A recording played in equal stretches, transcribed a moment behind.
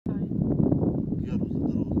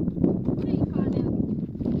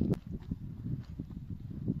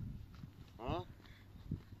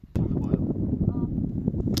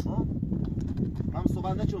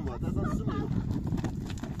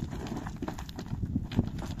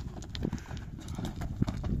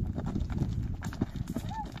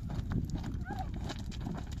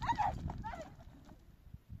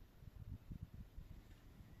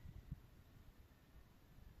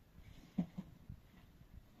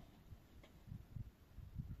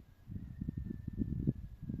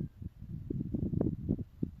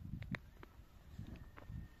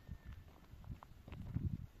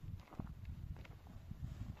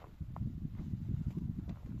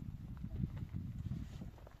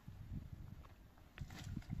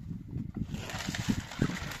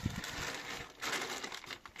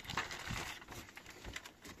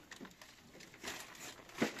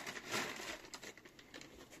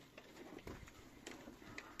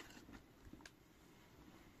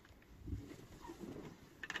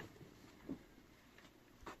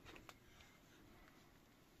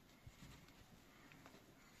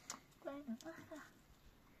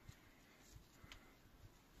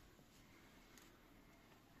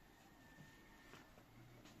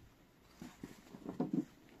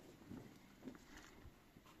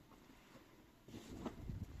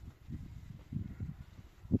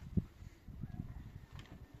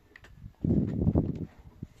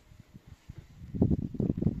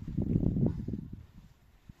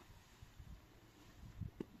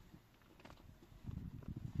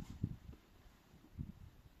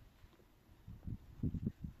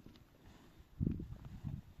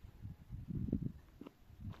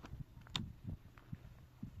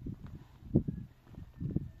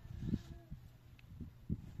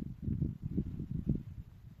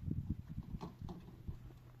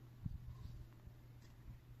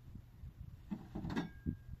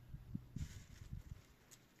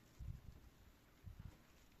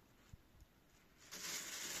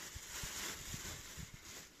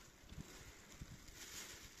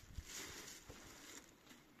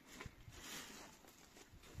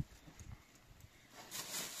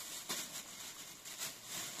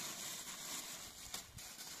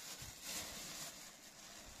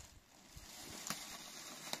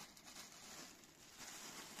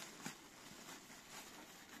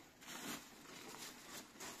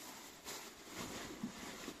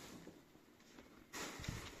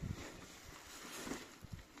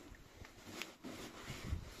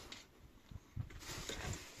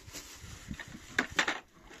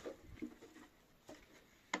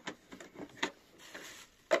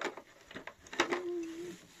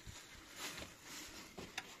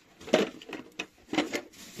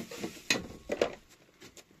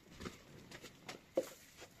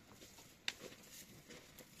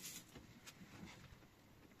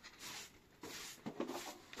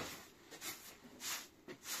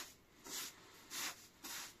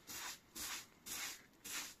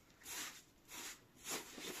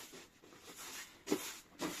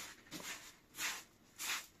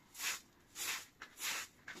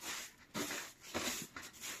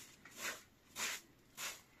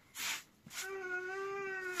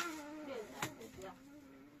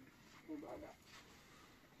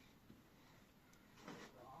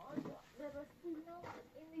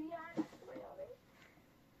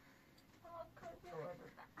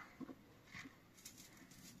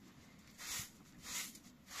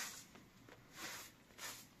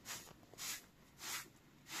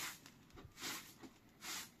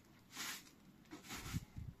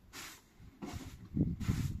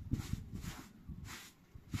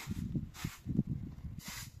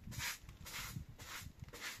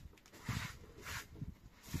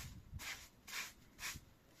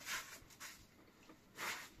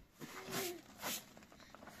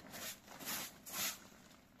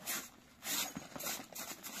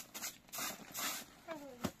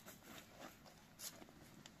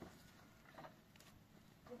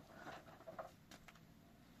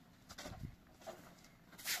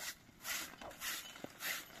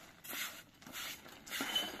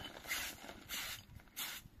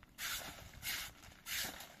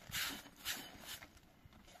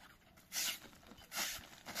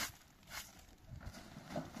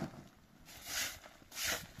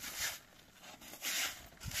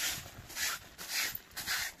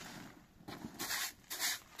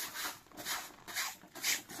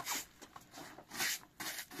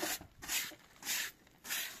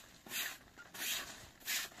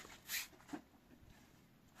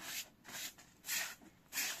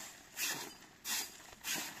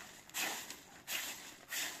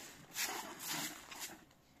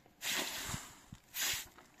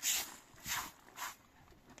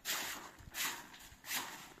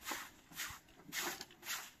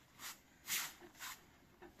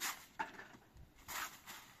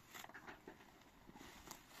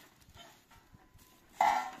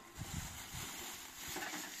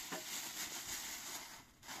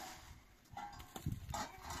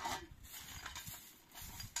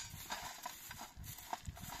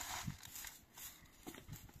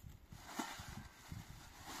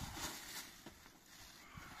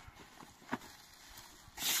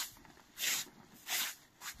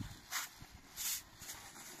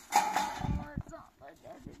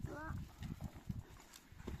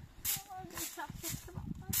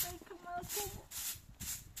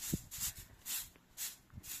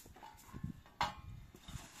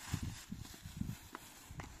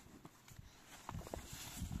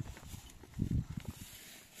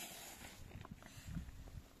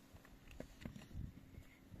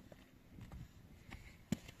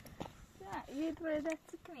You'd wear that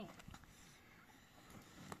to me.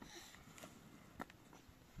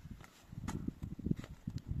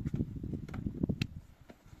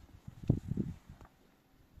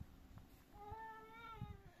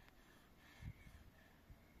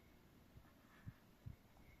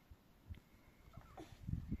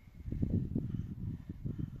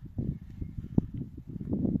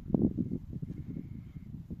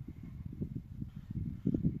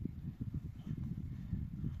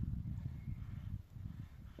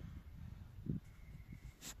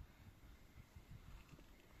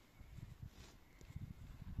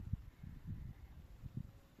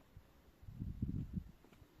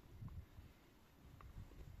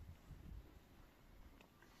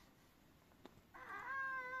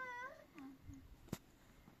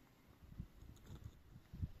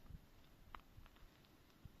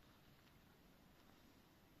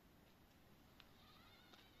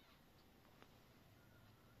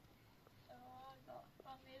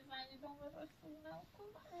 رسولم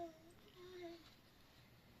کنم.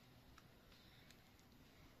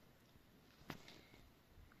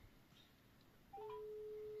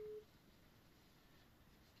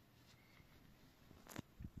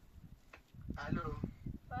 الو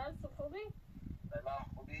بس خوبی؟ سلام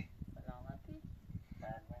خوبی؟ سلامتی؟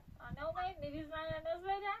 ممنون. آنه اومد نویز مایونز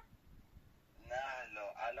بدم؟ نه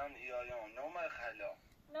هلا الان ایایان نومه خلا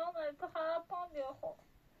نه اومد تو خراب کن بیا خب.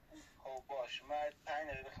 خب باش من 5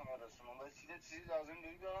 دقیقه خمه رسونم و چیزی لازم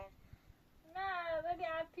داری دارم؟ نه ولی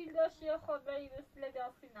اپیل داشت یا خود بایی بسیله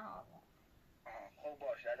جاسی نهار کن. خب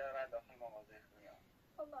باش الان من داخل مغازه خونم.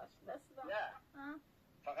 خب باش دست دارم. نه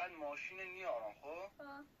فقط ماشین نیارم خب؟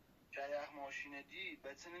 آه. چه ماشین دی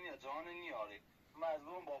بتنه نیا جهان نیاری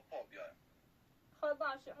مظلوم با پا بیارم. خب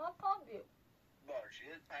باشه ما پام بیو. باش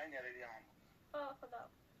یه 5 دقیقه دیگه هم خدا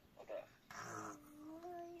خدا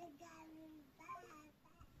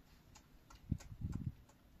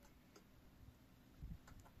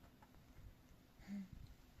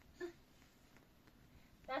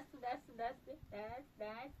دست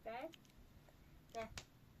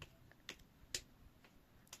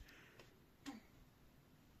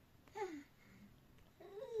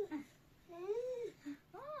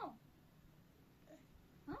Oh.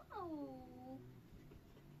 Oh.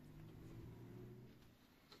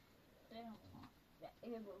 Ja,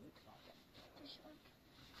 ik heb ook iets van. Het is wat.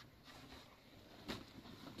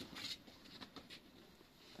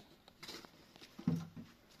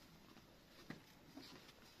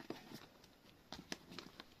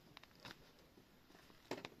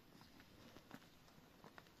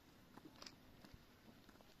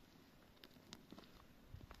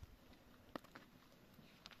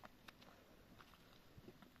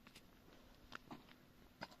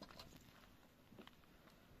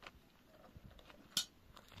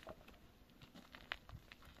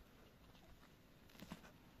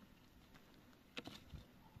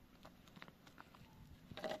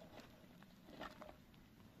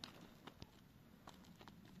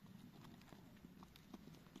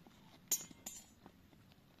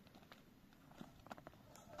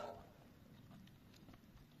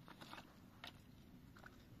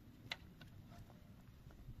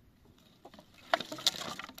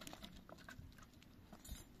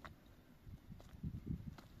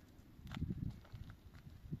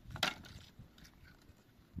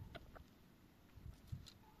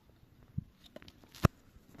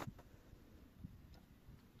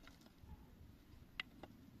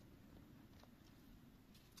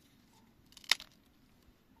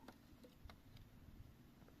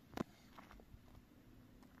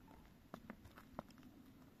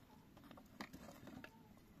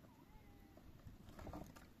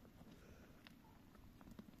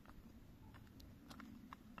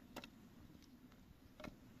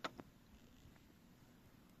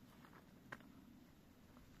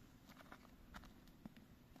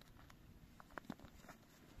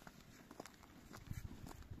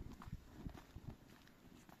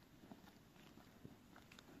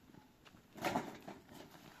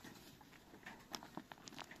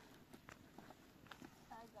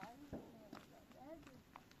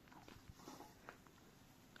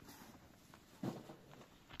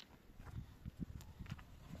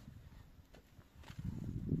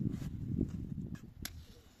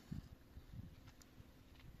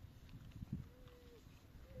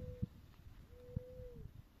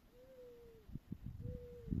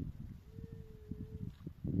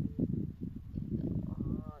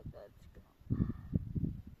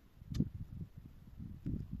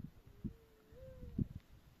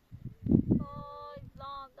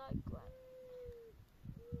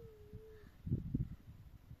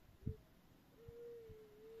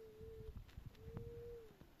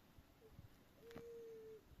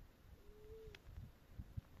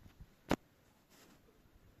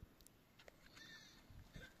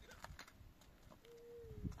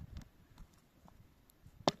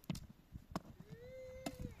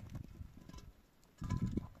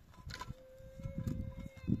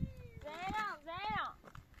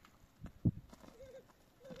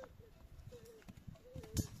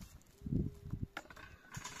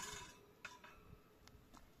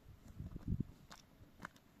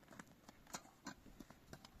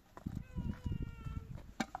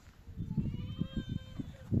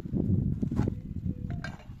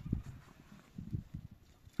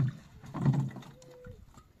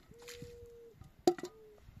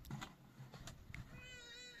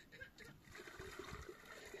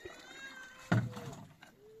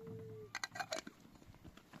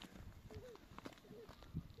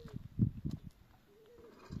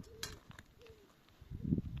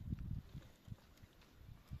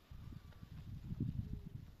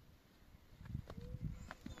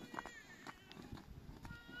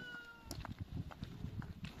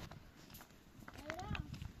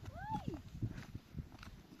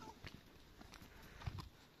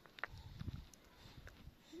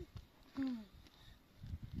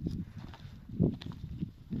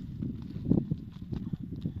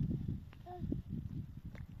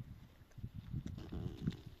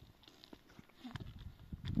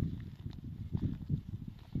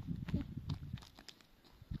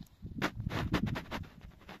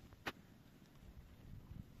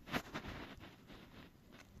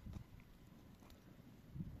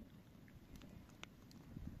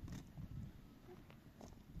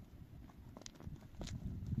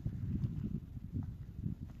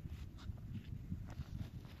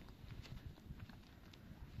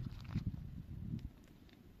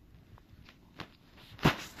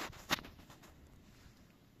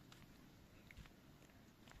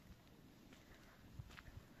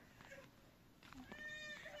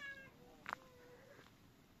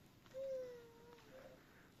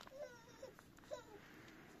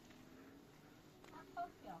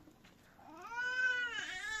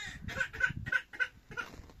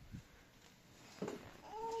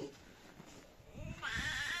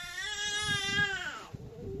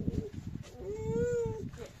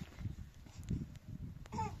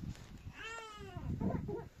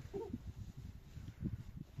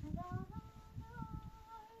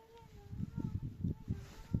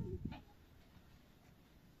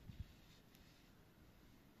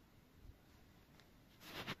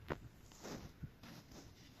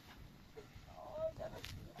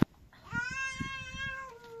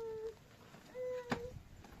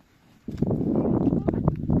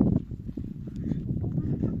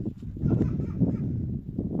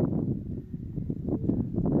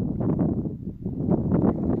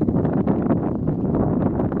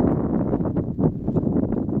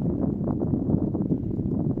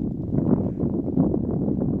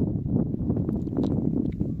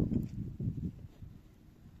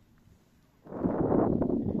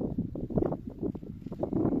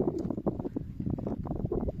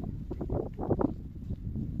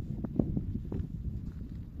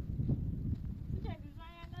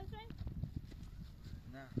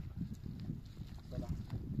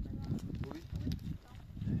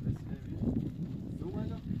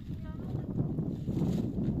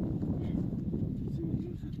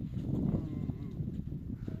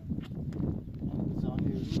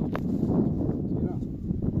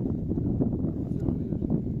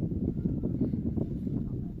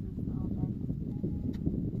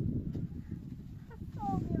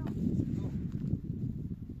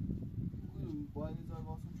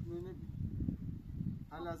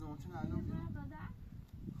 از ممکنه الان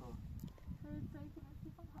خب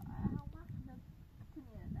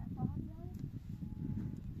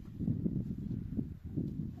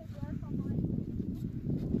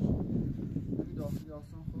همین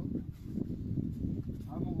داستان خب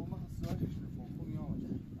همه موقع ما خواست راجش بفهم خب یا آجه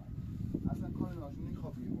اصلا کار ناجون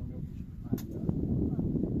نیخواب بگه بام یا پیش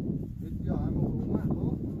بیا همه موقع اومد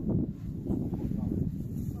خب خب یا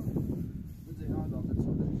به زیران داخل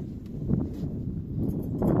ساده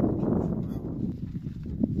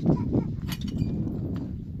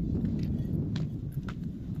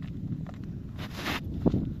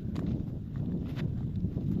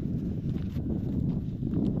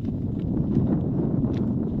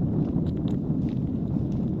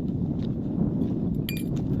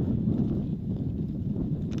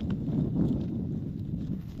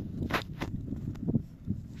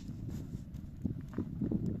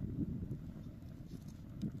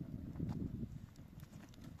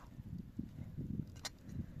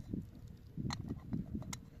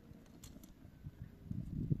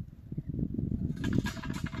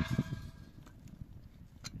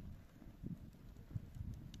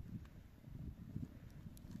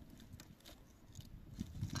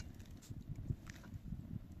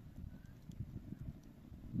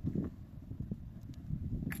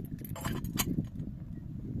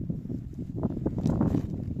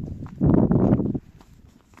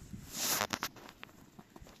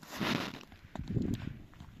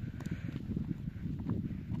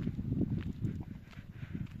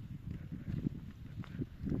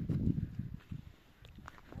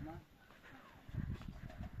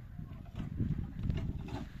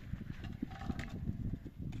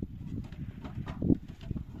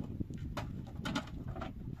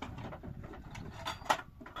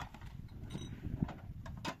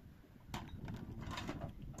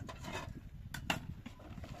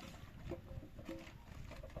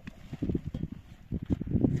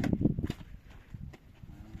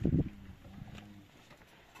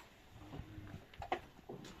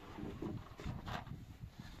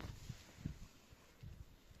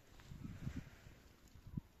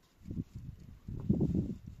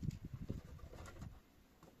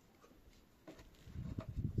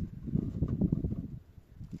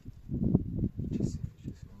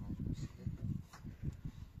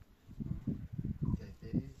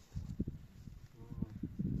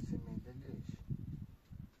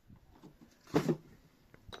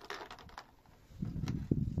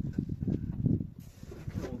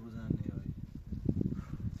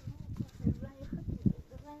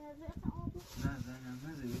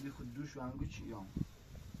şu an güç yok.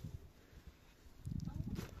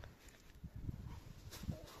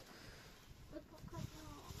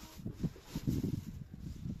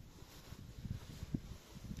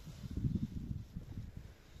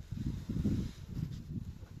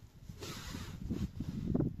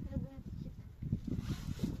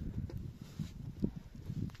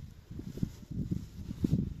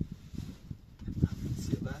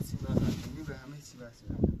 Basi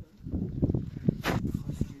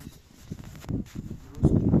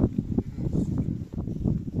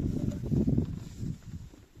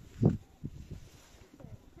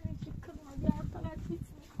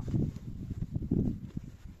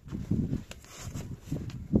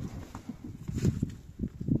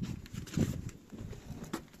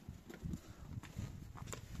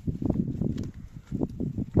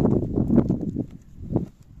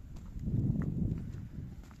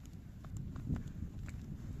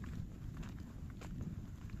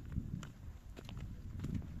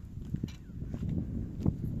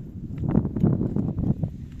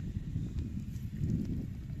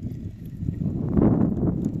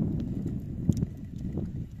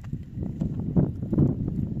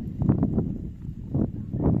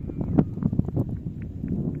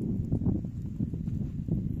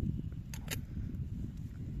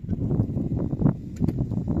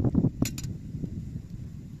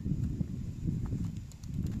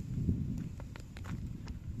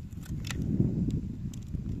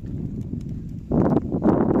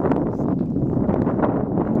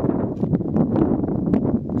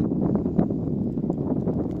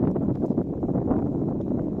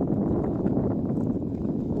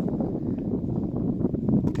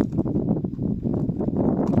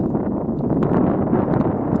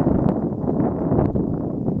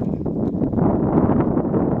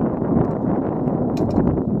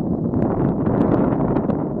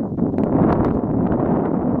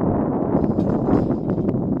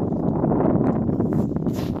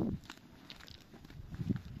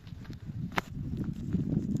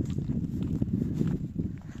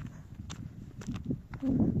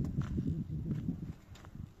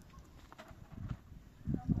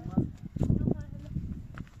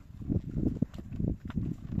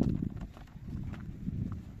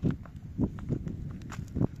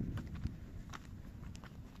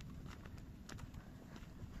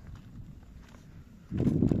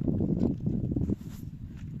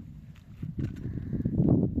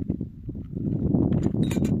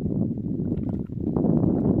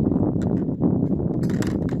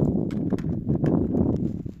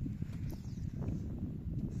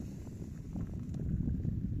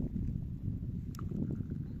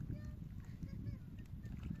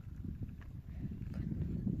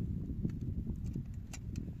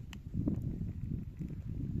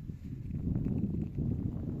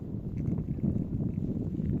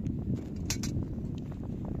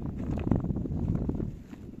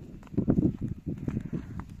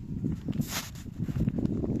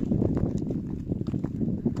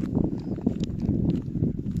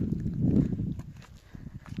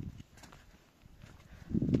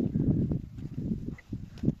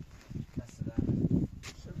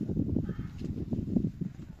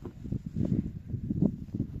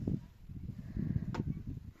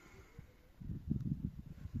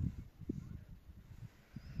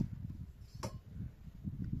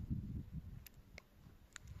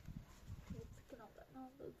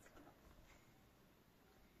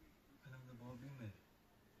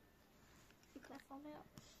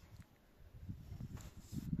Sonra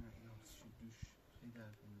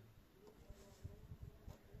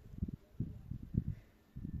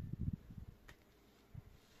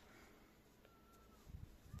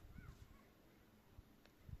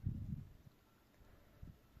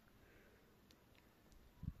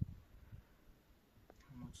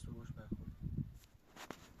تو باش برخورد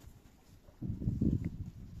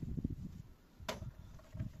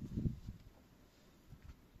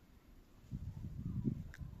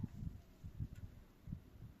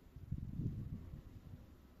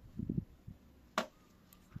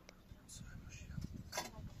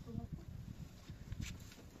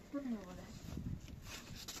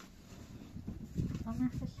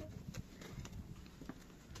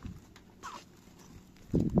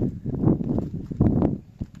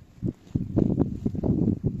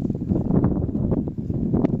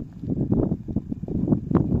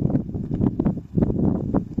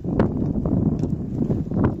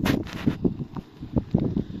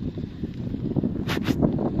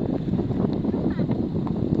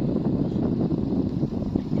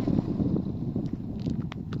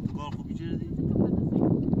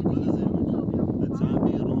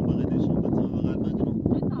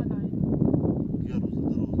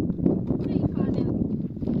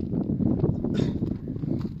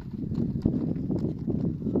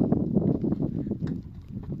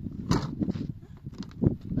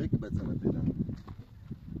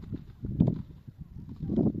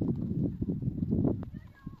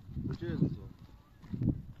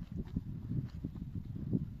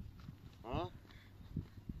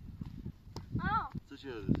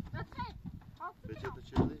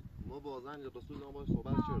رسول ما باش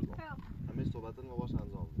صحبت کردم همه صحبت ما باش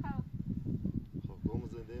انجام دادم خب قوم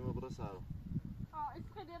زندگی ما برای سر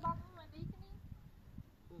اسکلی بابا زندگی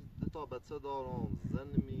کنی تا بچه دارم زن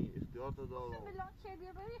می اختیار تا دارم بلان چه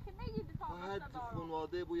بیا بری خیلی نگیدی تا بچه دارم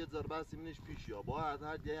خانواده باید ضربه سیمینش پیش یا باید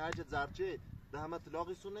هر چه زرچه ده همه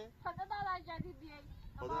طلاقی سونه خدا داره جدید بیایی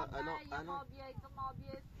خدا الان ما بیایی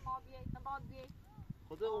ما بیایی نباد بیایی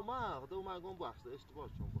خدا اومه گم بخشده اشتباه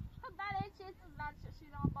چون بخشده خب برای چه چیز بچه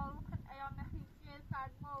شیران بارو کن ایام نخیصیه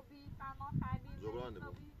سرما بی فرما خردی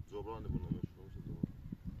جبران بونه نمیشه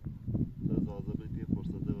تو ازازه بیتی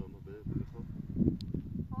فرصته و بده خب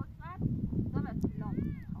فرصت داره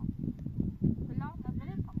طلاق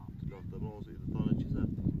نبره تمام طلاق داره اون ایدتانه چی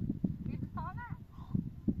زفتی؟ ایدتانه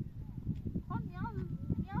خب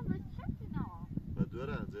نیاز به چه اینا؟ به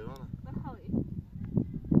دوره زیرانه بخوایی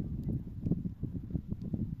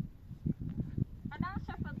انا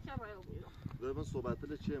شفت چه باید بیرون من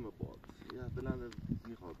صحبت چه مباد یه بلند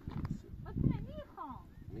میخواد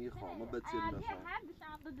میخوام ما بچه نفهم هر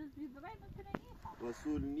بشم به دزدی برای میخوام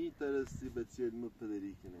رسول میترسی بچه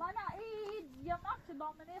پدری کنه والا این یا نقش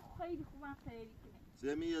دامنه خیلی خوبم پدری کنه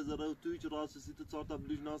زمین یه ذره و توی چه راستی تو 4 تا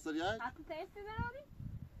بلیج ناصر یک حتی ترسی براری؟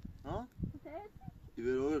 ها؟ ترسی؟ ای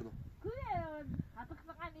برآوردم کوه حتی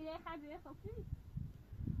فقط ایره خرد خواستی؟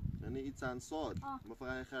 یعنی این چند سال ما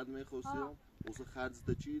فقط خرد میخواستیم واسه خرج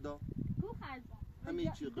چی دا؟ کو خرج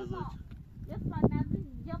همین چی قضا یه سال نزدیک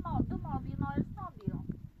یه ماه 2 ماه بیمارستان بیرون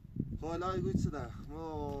حالا ایگوی چه ده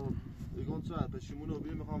ما ایگون چه پشیمونو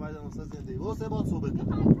بیر میخوام باید واسه زندگی واسه باید صحبت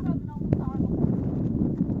کنم میخوایی که رو بینام سوال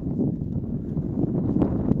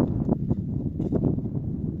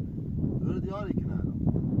داره دیاری کنه الان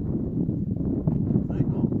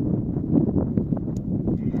سیکو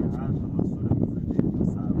این حرف رسول زندگی با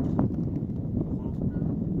سر خب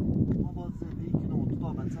ما باید زندگی کنم تو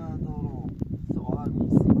تا بچه دارم سوال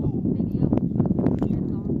میسی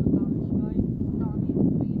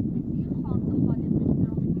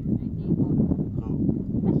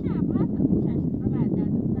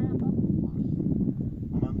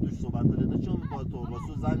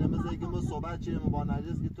تو صحبت چیه با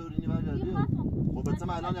نرگس که تو رینی برگردی خب بچه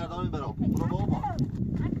من الان یردام میبرم برو بابا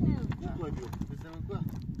کوی بیو بسیمون کوی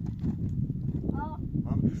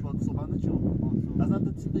هم دوش باید صحبت نچیم اصلا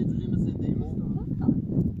تا چیز دیجوری مثل زندگی مو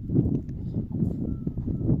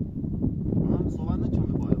هم صحبت نچیم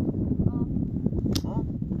باید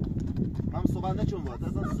هم صحبت نچیم باید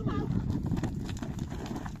اصلا سو میرو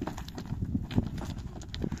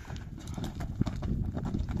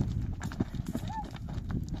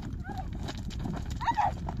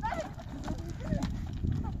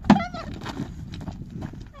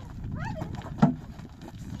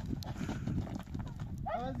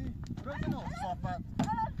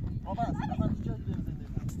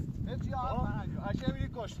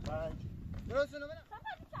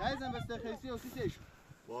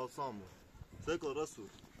Balsamo. Seko Rasool.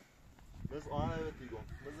 Mes ana evet digon.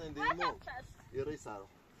 Mes zindeyim o. Yeri saro.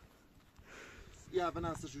 Ya ben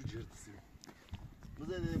asıl şu cirtisi. Mes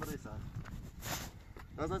zindeyim yeri saro.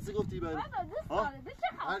 اصلا چی گفتی برای؟ بابا دوست داره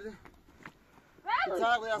چه خواهد؟ هرده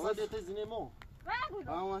چرا اصلا بیت زینمو؟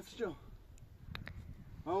 مامان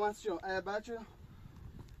چه؟ بچه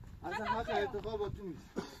اصلا حق انتخاب با تو نیست.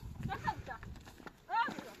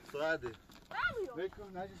 ساعده.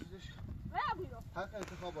 بکن نجسش. حق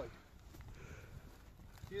انتخاب باید.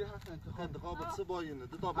 گیر حق انتخاب بسه باینه.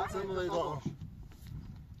 دو تا بسه میداش.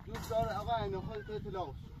 دوست داره آقا انتخاب تو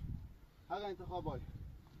لاغ. حق انتخاب باید.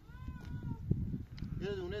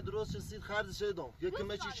 یه دونه درست رسید خرجش دادم. یکی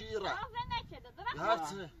مچیشی را. نه هر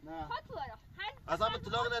چه. نه. از هم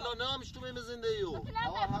اطلاق نه نمیش تو میم زنده یو.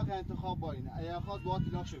 آقا حق انتخاب باید. اگه خواست با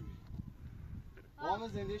اطلاق شوی. وام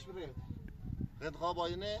زندهش بره. انتخاب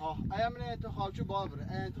باینه؟ اگه من انتخاب چه با بره.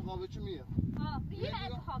 انتخاب چه میاد. بگیر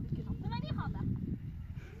انتخاب کنم. تو منی خواندم.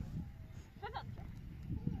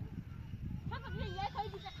 یه کاری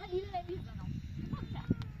دیگه خیلی نمیزنم.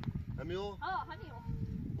 همیو؟ همیو.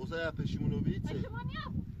 اوسا پشیمونو بیت. پشیمونی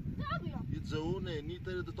ابو. یه زونه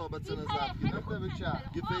نیتر دو تا بچه نزد. نفته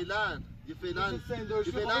بچه. یه فعلا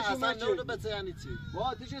اصلا نونو بچه یعنی چی؟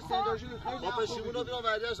 با تیش سنداجی خیلی با پشیمونو بیام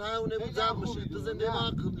وریاش همونه بود جمع بشه. تو زنده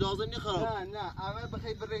ما لازم نی خراب. نه اول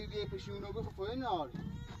بخیر بره یه پشیمونو بخو پای نار.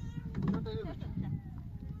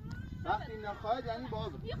 وقتی نخواهد یعنی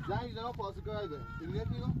باز زنگ زنم پاسگاه ده. دیگه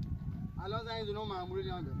میگم الان زنگ زنم مامور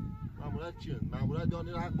لیان ده. مامورات چیه؟ مامورات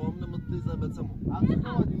یعنی حق با من متیزه بچه‌مو. حق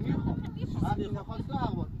تو میخوام. وقتی نخواست تو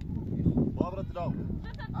حق باید. بابرت لاغ.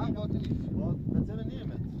 حق باید نیست. بچه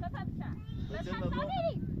نیمه.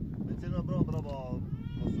 بچه برو با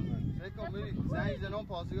مسئولین. فکر کن بری زنگ زنم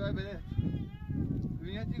پاسگاه بده.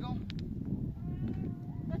 ببینید دیگم.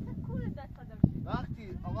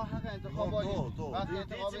 وقتی آقا حق انتخاب باید. وقتی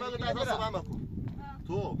انتخاب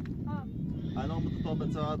تو الان به تو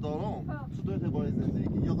بچه دارم چطور باید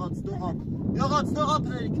زندگی یا قد تو قد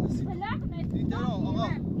پدری کنسی دیتر آقا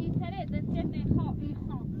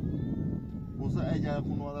بوسه اگر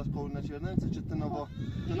خانواده‌اش قبول نشدن چه تنوا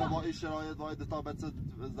این شرایط باید تا بچه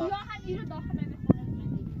یا همین رو داخل نمیخونه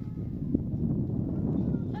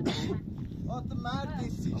زندگی آت مرد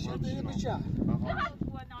نیستی شده بچه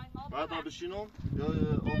بعد بشینم یا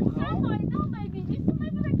آب خراب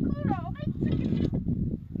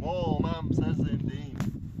ما من سر زنده ایم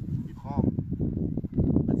میخوام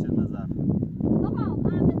بچه نظر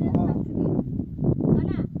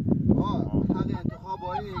حق انتخاب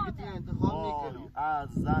باید یکی انتخاب میکنی از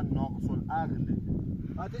زن ناقص العقل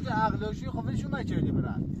آتش عقلاشی خوبشون مچردی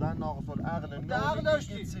برن زن ناقص العقل عقل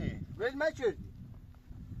داشتی ولی مچردی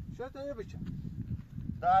شاید تا یه بچه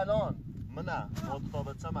ده الان منه تا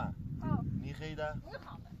بچه من نیخیده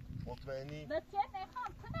مطمئنی بچه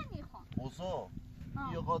نخوام تو نمیخوام اوزو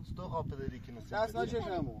یه قد تو خواب پدری کنسی دست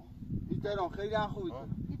نچشمو ایتران خیلی هم خوبی داره؟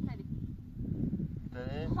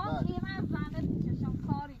 خب ایمن زنه بکشم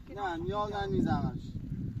کاری که نه نیاز نیزمش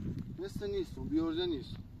مثل نیستم بیورزه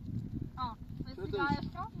نیست مثل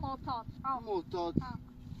گایشم محتاط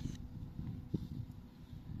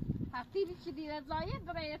هفتیری چی دیره زاید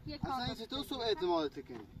باید یک کار اصلا این چطور صبح اعتمادت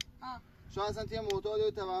کنی شاید اصلا تیه محتاط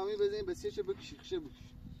یا تمامی بزنی بسیه چه بکشی خشه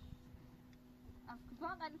بکشی از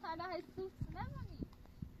کبان قلی تعالی حسوس نمانی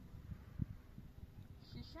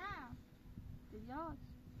شیشه دیاد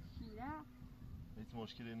شیره هیچ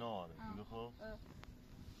مشکلی ناره اینو خب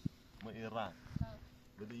ما ایران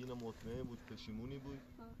بده اینو مطمئن بود پشیمونی بود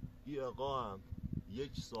این آقا هم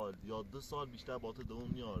 1 سال یا 2 سال بیشتر با تو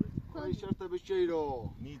دوم نیاره این شرط بچه ای رو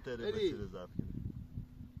نیتره بچه رو زرد کنه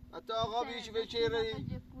حتی آقا بیش بچه ای رایی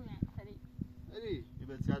ادی این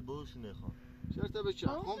بچه هد بروش نخواه شرط بچه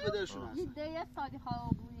خون پدرشون هستن دیده یه سالی خواه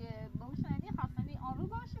بویه بروش نمیخواستن این آرو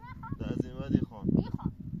باشه نخواه در از این بعد ایخوان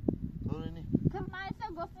میخوام طور اینی که مایسه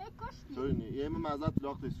گفته کشتی طور اینی یه همه مزد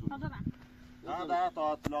طلاق تیسون نه ده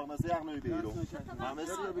تا طلاق نسی حق نوی بیرو همه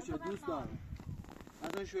شرط بچه دوست دارم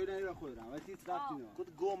مثلا شویده این را خود رم ولی هیچ رفتی نه کد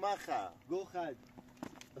گو مخه گو خد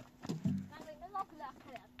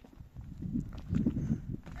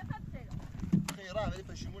خیره ولی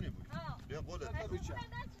پشیمونی بود بیا قولت بچه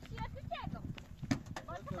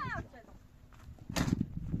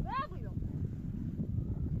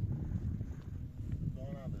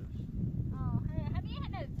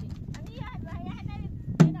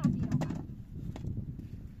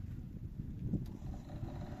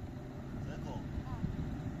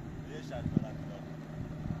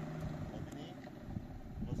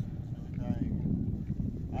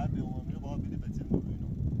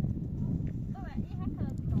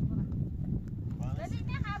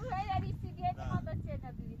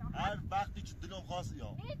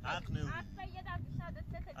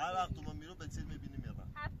هر وقت تو من میرو بچه میبینی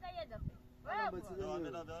میرم هفته یه دفعه یا همه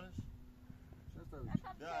نبیارش؟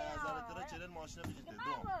 یا از ذره تره چرل ماشینه بگیده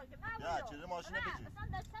یا چیره ماشینه بگیر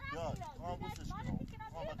یا ما بوسش کنم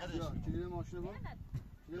ما بقدرش کنم چیره ماشینه برو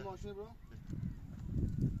چیره ماشینه برو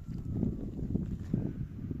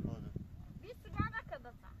آره Bir sigara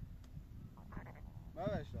kadasa.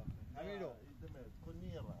 بابش همین رو ایدمه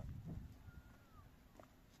کنی را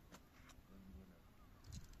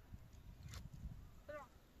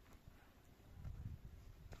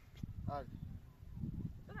هر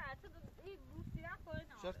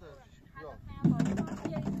شفت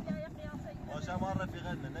ماشا ما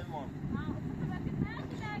رفیقتنا نمیمان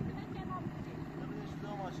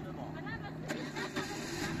ماشینه ما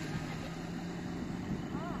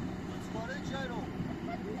چکاره چه رو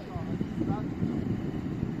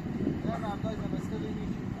نه ممدای نمسته بینی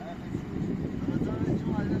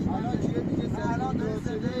حالا چیه دیگه الان داری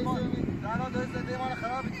زنده ما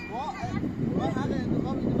خراب ما حق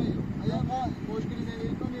انتخاب میدیم اگه مشکلی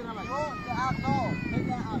زندگی کن میرم که عقلا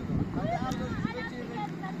خیلی عقلا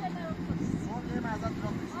son یه معذرت را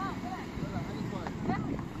بشید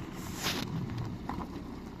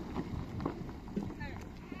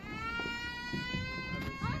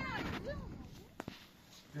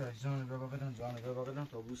جان بابا بدن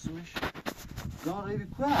تا بوسیمش جان ریبی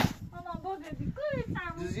کوه Ama bu bebi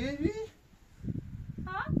kırırsam. دیزیه بی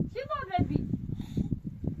Ha? Kim o bebi?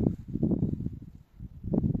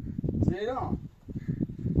 زیران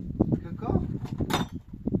ککا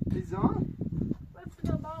پیزان Nasıl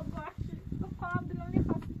da bağ başı. Bu kandırını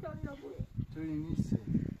hafiften bu. توی نیسته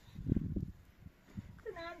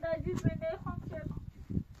Sen de cüz beni hamşer.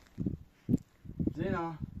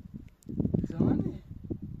 زیران زمانی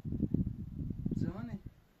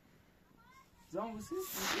زمان بوسیش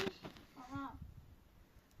Ama.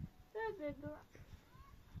 Ne dedi?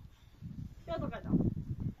 Ya da kadar.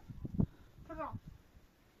 Tamam.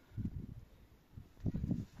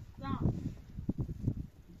 Tamam.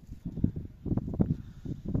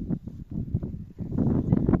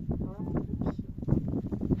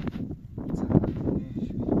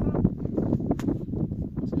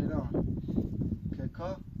 زیران ککا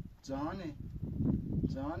جانه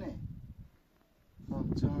جان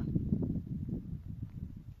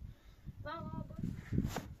Tamam.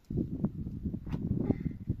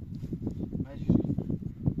 مجبوری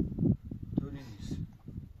طوری نیست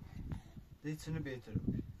دیتونه بهتره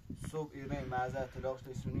بگی صبح ایران معذر اطلاقش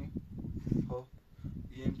دیسونی خب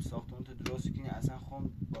یه ساختمون تو درستی کنی اصلا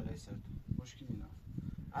خون بالای سرتون مشکلی نه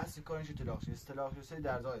اصل کارش اطلاقش رسه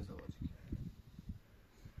در ازدواج کنی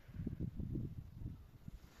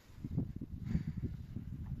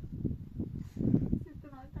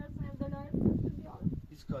Sütün ortasına evdeler.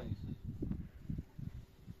 هیچ کاری نیست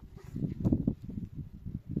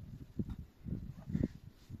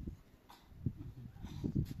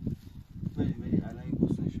ولی الان این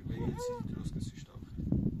گستنشو به یه چیزی درست کسیش تا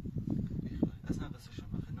بخیر بخیر اصلا قصهشم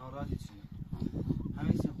بخیر ناراحتی چیزی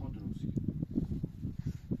همه چیز خون درست کن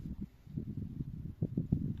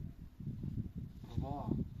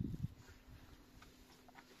بابا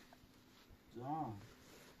جان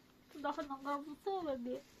Daha nakabusu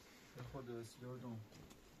bebi. به خود بسیاردم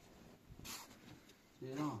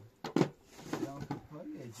زیران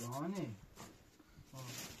کپایه جانه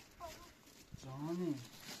جانه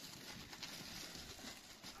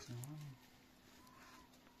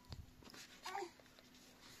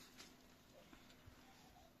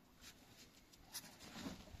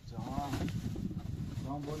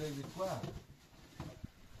جان بوله بیتوه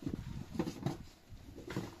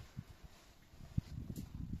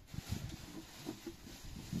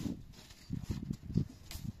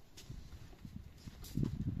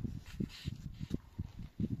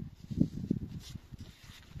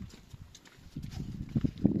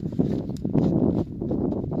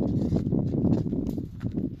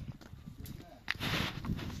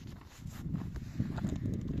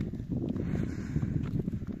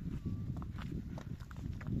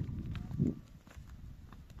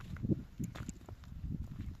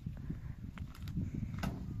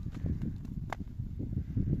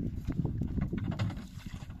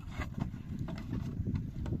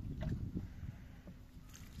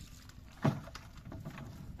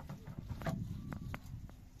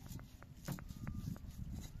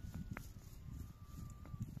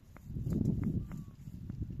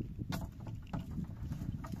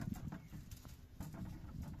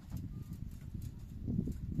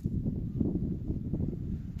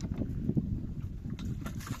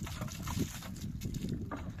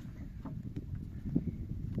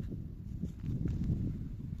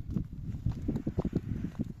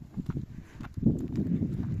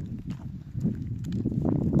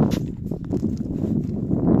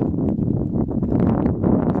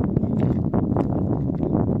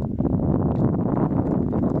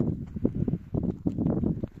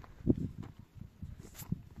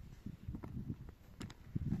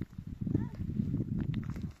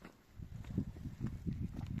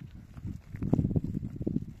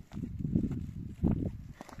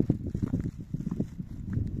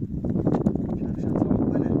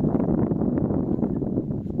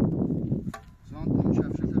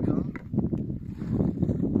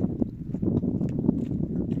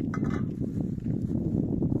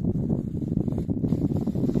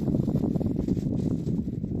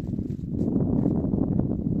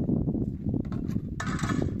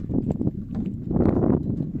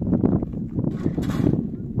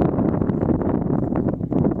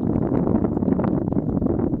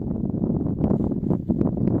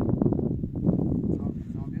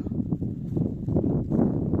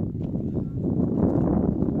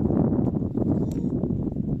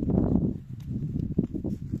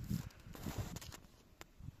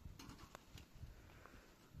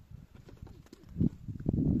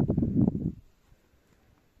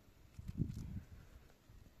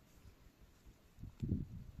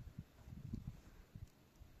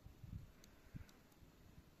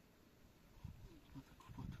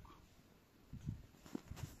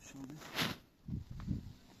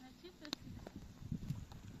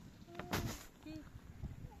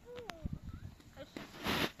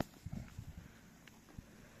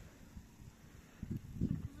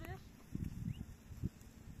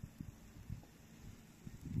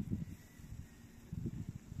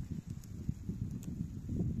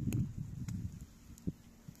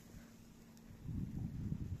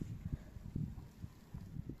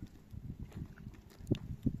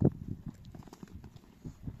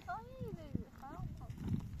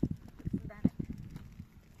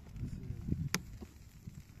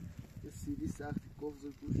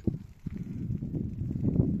گوشم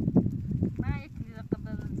من یک لیره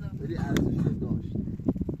قبل بزرگ ولی ارزش رو داشت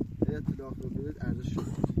اطلاق رو برید ارزش رو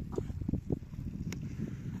داشت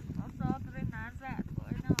آساد روی نرزد با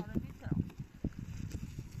این آره میترم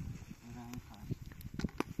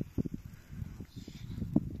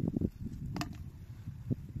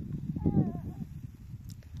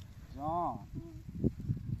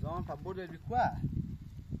Zon, pa border bi quoi?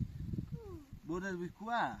 Border bi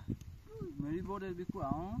quoi? Meri border bi quoi,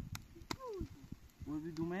 hein? Border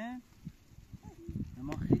bi dume?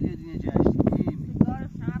 ما خیلی دیگه جشنیم. سیگار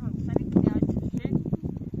شب سری پیاز چی؟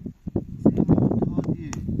 سیما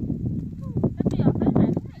تادیه. تو قیافه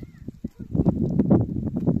منی؟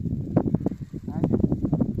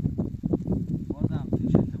 بازم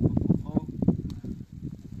تیشرت بکن خب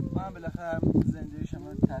من بالاخره زنده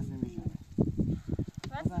شما تصمیم میشم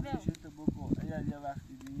بازم تیشرت بکن اگر یه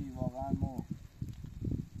وقتی بینی واقعا ما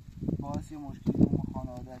باعث یه مشکلی ما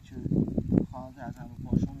خانواده چه خانواده از همه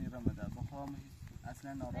پاشو میرم بدر بخوام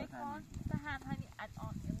اصلا ناراحت هم هم هنی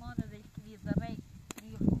الان ایمان ریختی داره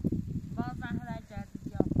ریخو بازم هر جدید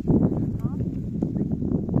یا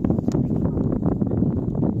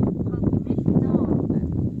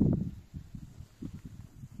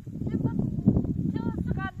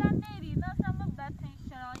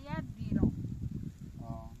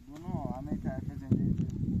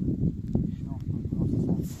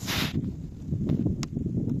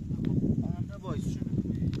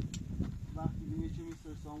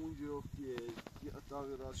سامون جفتیه یه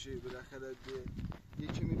اتاقی راست شوی بالاخره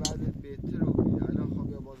یکی می بعدت بهتر رو بید الان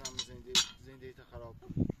خواب یا بازم زنده تا خراب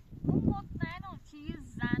کنی اون مطمئنم که یه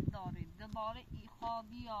زن داره دوباره ای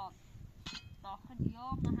خوابی یا داخل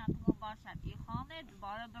یا محقق باشد ای خانه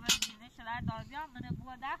دوباره داره بینه شده دار بیا منه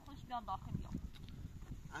بوه در خوش بیا داخل یا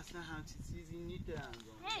اصلا همچی چیزی نیته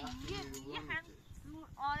انجام یه هم زور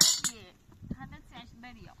آرمیه همه چیش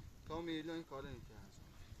بریا تا میلا این کاره نیته انجام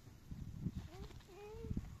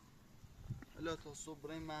الا تا صبح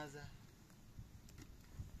برای مزه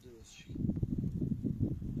درست شد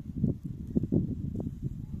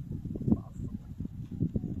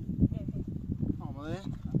آمده؟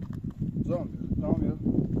 زام بیا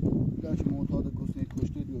گرچه معتاد گسنه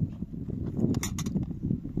کشته بیا برم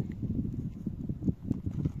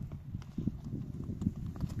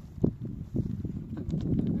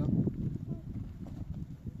بیا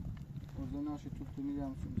ارزه ناشی توب تو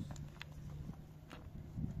میگم سمیست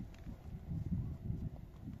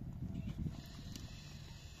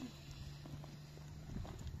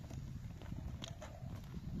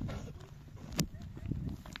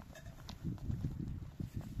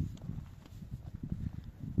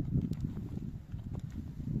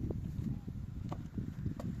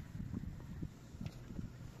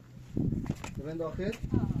ببین داخل؟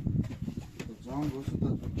 جان گوشت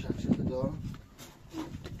کفشت دار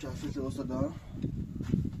کفشت واسه دار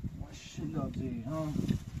ماشالله دی ها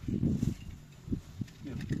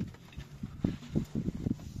بیا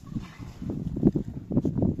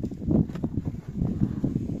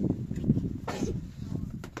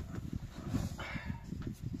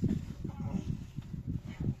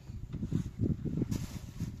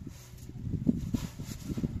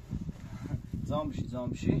زام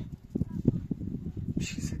بشی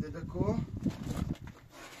بشی سیده دکو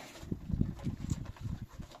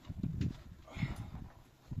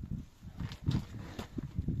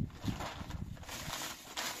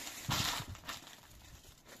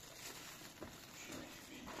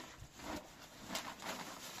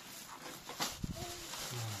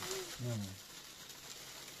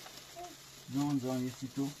زان یه سی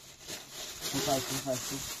تو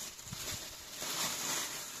خستو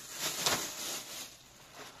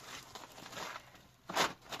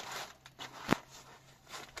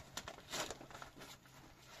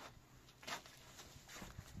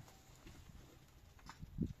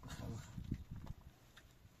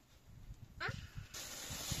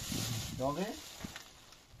داغه؟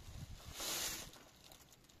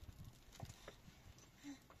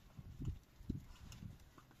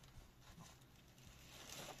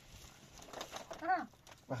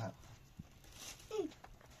 بخیر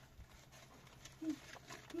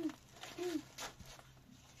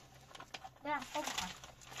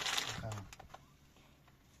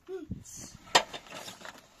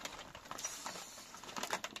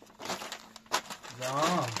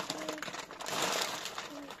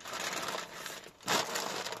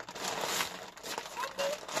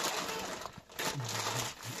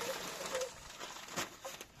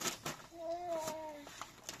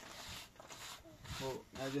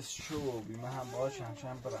Nargis شو بی من هم باشم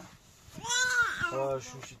شم برم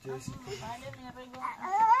شوشی تیسی کنم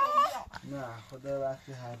نه خدا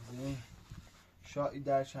وقتی حرف زنی شاید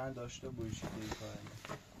در چند داشته بایشی که این کاره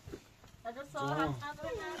اگه ساعت نداره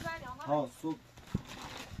نظر یا ها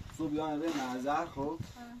صبح یا به نظر خب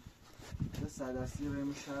به صدستی به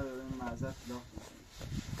میشه به نظر فلاخ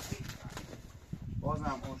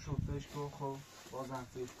بازم اون شو فشکو خب بازم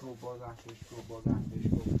فشکو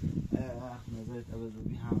نظرت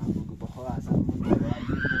عوضوبی هم بگو بخواه اصلا من باید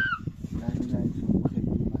نمیتونم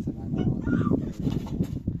خیلی مثلا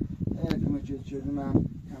نهاری کمه جدی من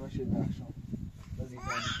همه شد بخشم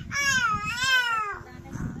وظیفه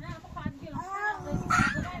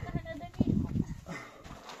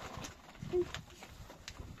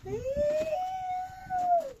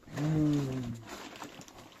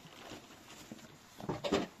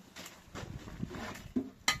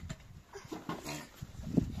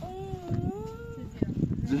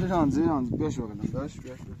زیران بیاش بگردم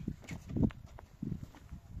بیاش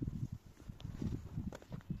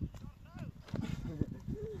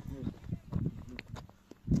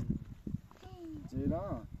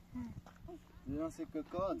زیران سکه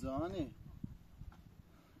که جانی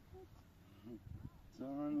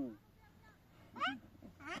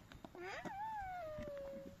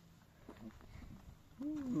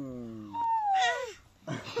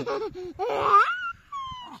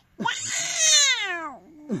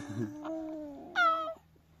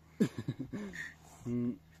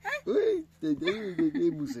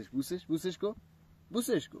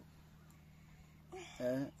بوسش کن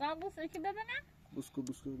زن بوسه که ببینم بوس کن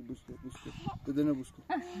بدنه بوس کن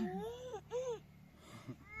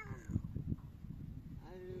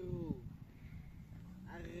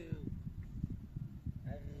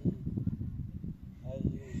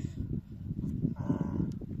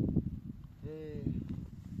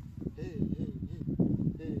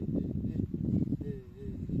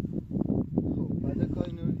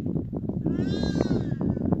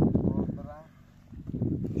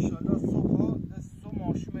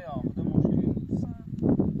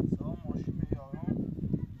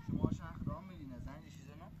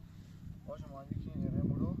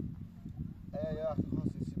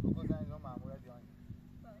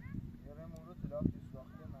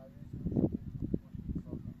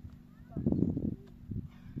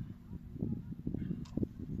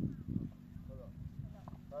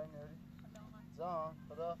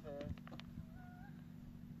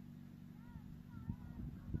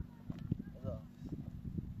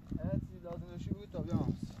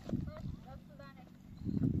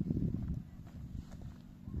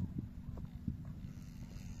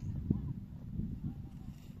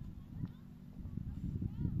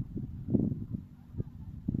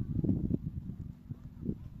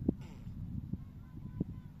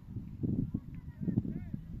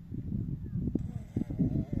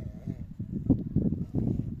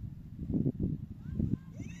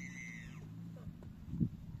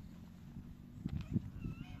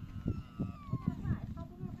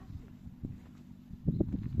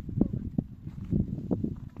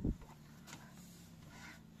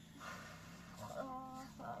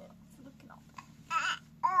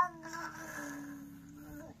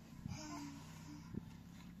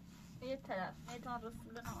میتونم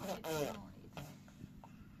رسول نامید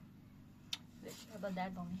با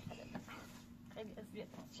دردم میخواد خیلی اذیت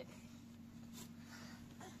میشه